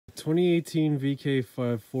2018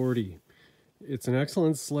 VK540. It's an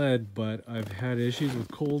excellent sled, but I've had issues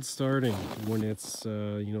with cold starting when it's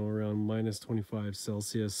around minus 25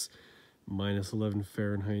 Celsius, minus 11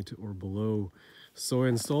 Fahrenheit or below. So I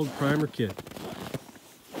installed primer kit,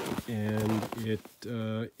 and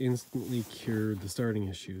it instantly cured the starting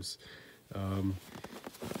issues.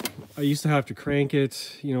 I used to have to crank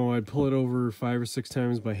it. I'd pull it over 5 or 6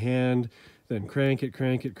 times by hand, then crank it,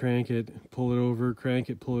 pull it over, crank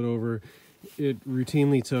it, pull it over. It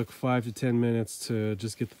routinely took 5 to 10 minutes to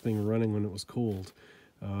just get the thing running when it was cold,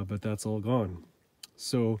 but that's all gone.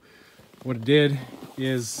 So what it did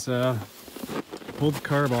is pulled the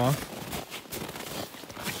carb off.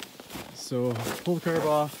 So pull the carb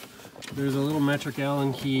off. There's a little metric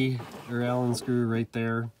Allen key or Allen screw right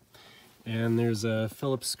there, and there's a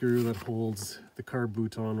Phillips screw that holds the carb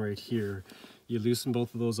boot on right here. You loosen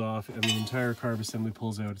both of those off and the entire carb assembly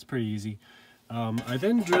pulls out. It's pretty easy. I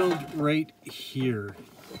then drilled right here.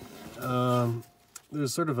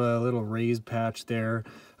 There's sort of a little raised patch there.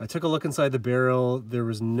 I took a look inside the barrel. There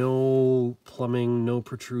was no plumbing, no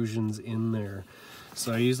protrusions in there.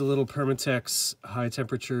 So I used a little Permatex high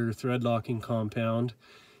temperature thread locking compound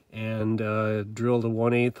and drilled a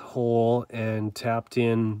 1/8 hole and tapped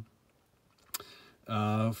in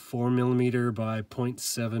 4mm by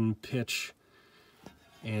 0.7 pitch.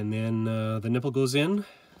 And then the nipple goes in.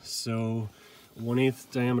 So 1/8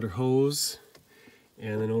 diameter hose,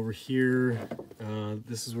 and then over here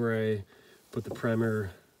this is where I put the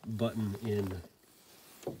primer button in.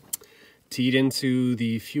 Teed into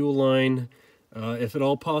the fuel line. If at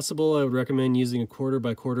all possible, I would recommend using a 1/4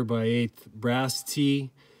 by 1/4 by 1/8 brass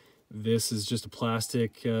tee. This is just a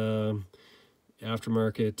plastic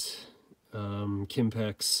aftermarket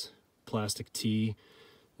Kimpex plastic tee.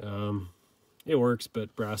 It works,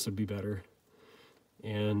 but brass would be better.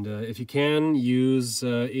 And if you can, use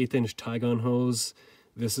 1/8" Tygon hose.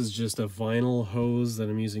 This is just a vinyl hose that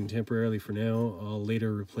I'm using temporarily for now. I'll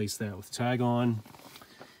later replace that with Tygon.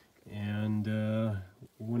 And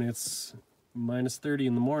when it's minus 30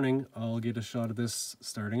 in the morning, I'll get a shot of this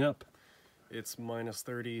starting up. It's minus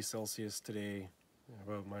 30 Celsius today,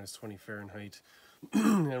 about minus 20 Fahrenheit.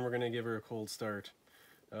 And we're going to give her a cold start.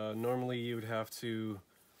 Normally you would have to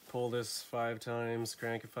pull this 5 times,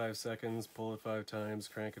 crank it 5 seconds, pull it 5 times,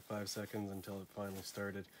 crank it 5 seconds until it finally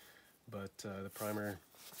started. But the primer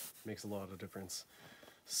makes a lot of difference.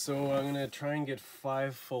 So I'm going to try and get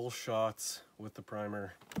 5 full shots with the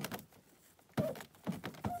primer. There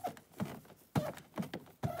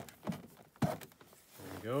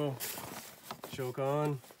we go. Choke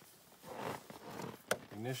on.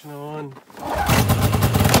 Ignition on.